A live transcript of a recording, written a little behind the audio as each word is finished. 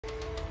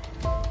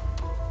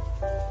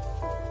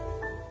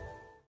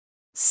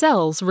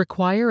Cells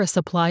require a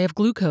supply of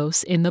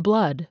glucose in the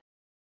blood.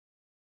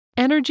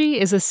 Energy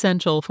is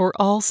essential for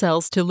all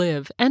cells to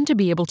live and to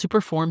be able to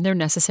perform their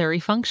necessary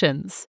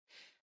functions.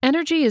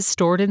 Energy is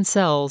stored in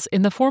cells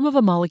in the form of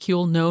a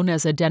molecule known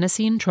as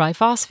adenosine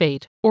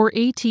triphosphate, or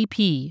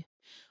ATP.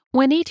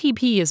 When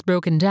ATP is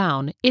broken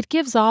down, it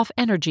gives off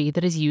energy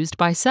that is used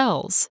by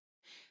cells.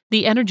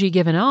 The energy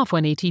given off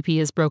when ATP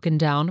is broken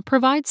down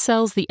provides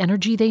cells the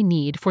energy they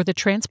need for the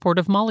transport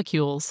of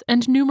molecules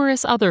and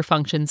numerous other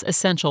functions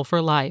essential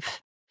for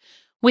life.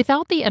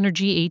 Without the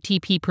energy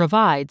ATP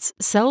provides,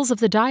 cells of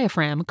the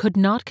diaphragm could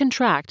not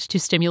contract to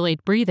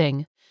stimulate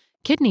breathing,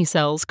 kidney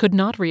cells could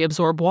not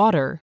reabsorb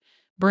water,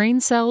 brain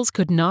cells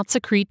could not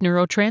secrete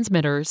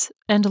neurotransmitters,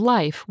 and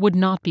life would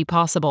not be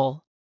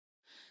possible.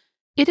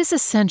 It is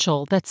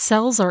essential that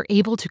cells are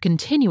able to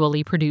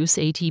continually produce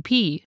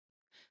ATP.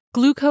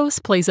 Glucose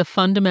plays a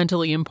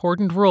fundamentally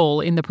important role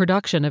in the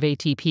production of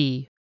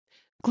ATP.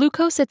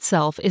 Glucose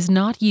itself is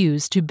not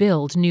used to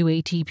build new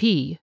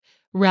ATP.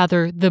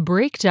 Rather, the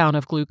breakdown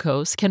of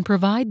glucose can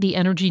provide the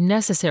energy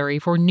necessary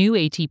for new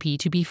ATP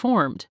to be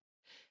formed.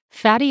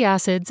 Fatty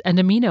acids and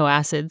amino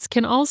acids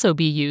can also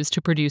be used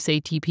to produce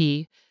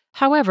ATP.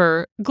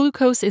 However,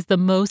 glucose is the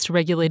most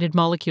regulated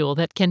molecule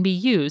that can be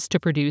used to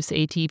produce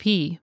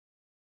ATP.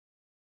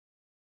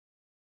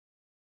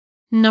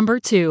 Number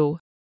 2.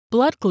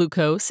 Blood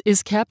glucose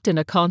is kept in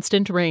a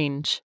constant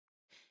range.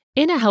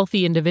 In a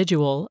healthy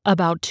individual,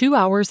 about 2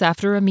 hours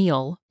after a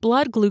meal,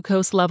 blood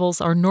glucose levels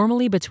are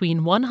normally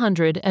between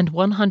 100 and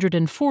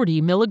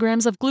 140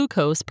 milligrams of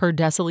glucose per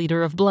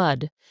deciliter of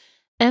blood,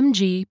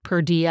 mg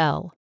per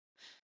dl.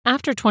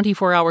 After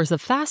 24 hours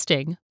of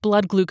fasting,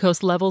 blood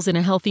glucose levels in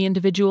a healthy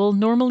individual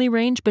normally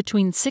range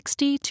between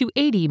 60 to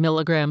 80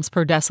 milligrams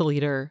per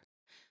deciliter.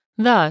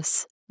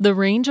 Thus, the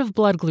range of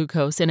blood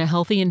glucose in a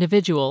healthy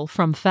individual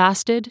from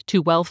fasted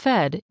to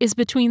well-fed is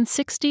between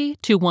 60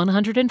 to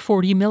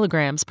 140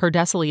 milligrams per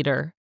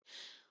deciliter.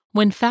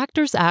 When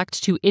factors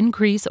act to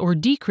increase or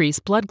decrease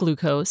blood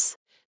glucose,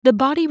 the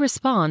body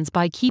responds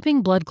by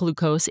keeping blood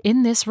glucose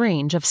in this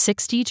range of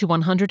 60 to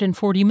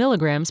 140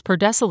 milligrams per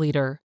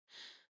deciliter.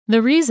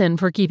 The reason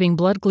for keeping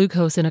blood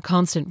glucose in a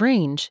constant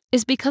range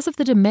is because of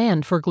the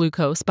demand for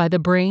glucose by the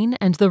brain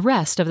and the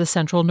rest of the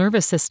central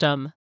nervous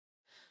system.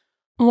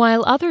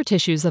 While other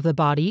tissues of the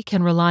body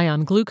can rely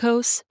on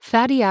glucose,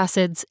 fatty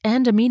acids,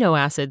 and amino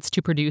acids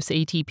to produce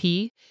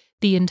ATP,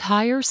 the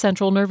entire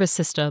central nervous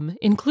system,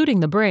 including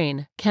the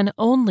brain, can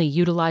only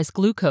utilize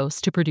glucose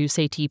to produce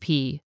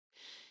ATP.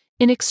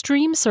 In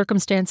extreme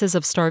circumstances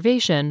of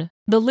starvation,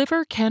 the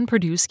liver can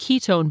produce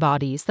ketone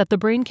bodies that the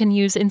brain can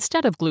use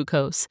instead of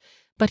glucose,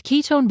 but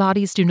ketone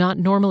bodies do not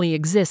normally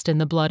exist in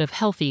the blood of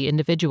healthy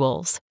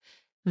individuals.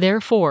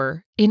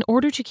 Therefore, in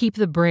order to keep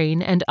the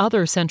brain and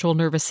other central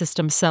nervous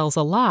system cells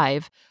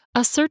alive,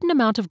 a certain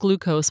amount of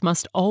glucose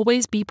must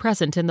always be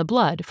present in the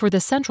blood for the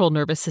central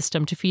nervous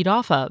system to feed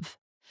off of.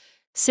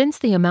 Since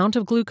the amount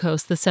of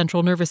glucose the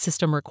central nervous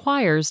system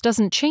requires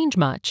doesn't change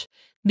much,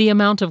 the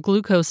amount of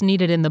glucose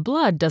needed in the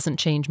blood doesn't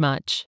change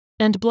much,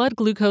 and blood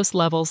glucose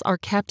levels are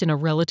kept in a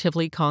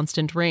relatively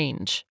constant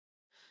range.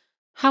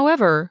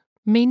 However,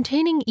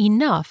 maintaining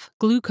enough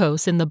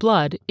glucose in the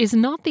blood is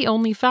not the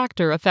only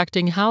factor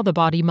affecting how the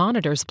body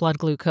monitors blood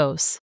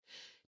glucose.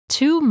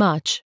 Too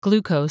much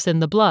glucose in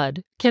the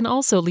blood can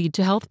also lead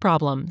to health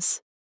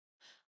problems.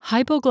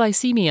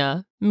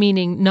 Hypoglycemia,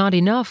 meaning not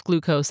enough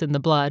glucose in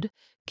the blood,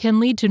 can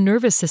lead to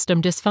nervous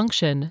system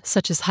dysfunction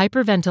such as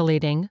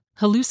hyperventilating,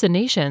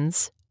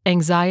 hallucinations,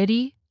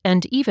 anxiety,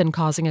 and even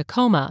causing a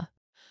coma.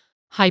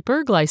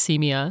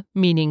 Hyperglycemia,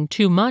 meaning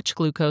too much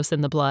glucose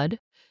in the blood,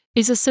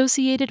 is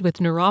associated with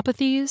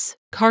neuropathies,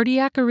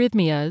 cardiac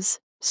arrhythmias,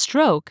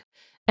 stroke,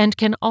 and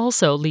can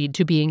also lead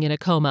to being in a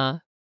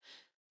coma.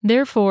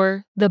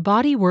 Therefore, the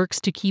body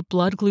works to keep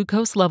blood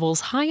glucose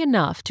levels high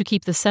enough to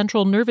keep the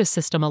central nervous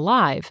system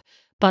alive,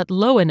 but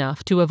low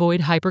enough to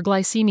avoid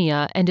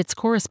hyperglycemia and its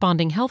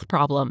corresponding health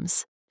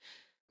problems.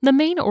 The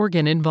main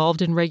organ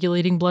involved in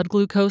regulating blood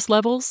glucose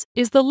levels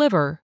is the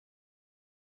liver.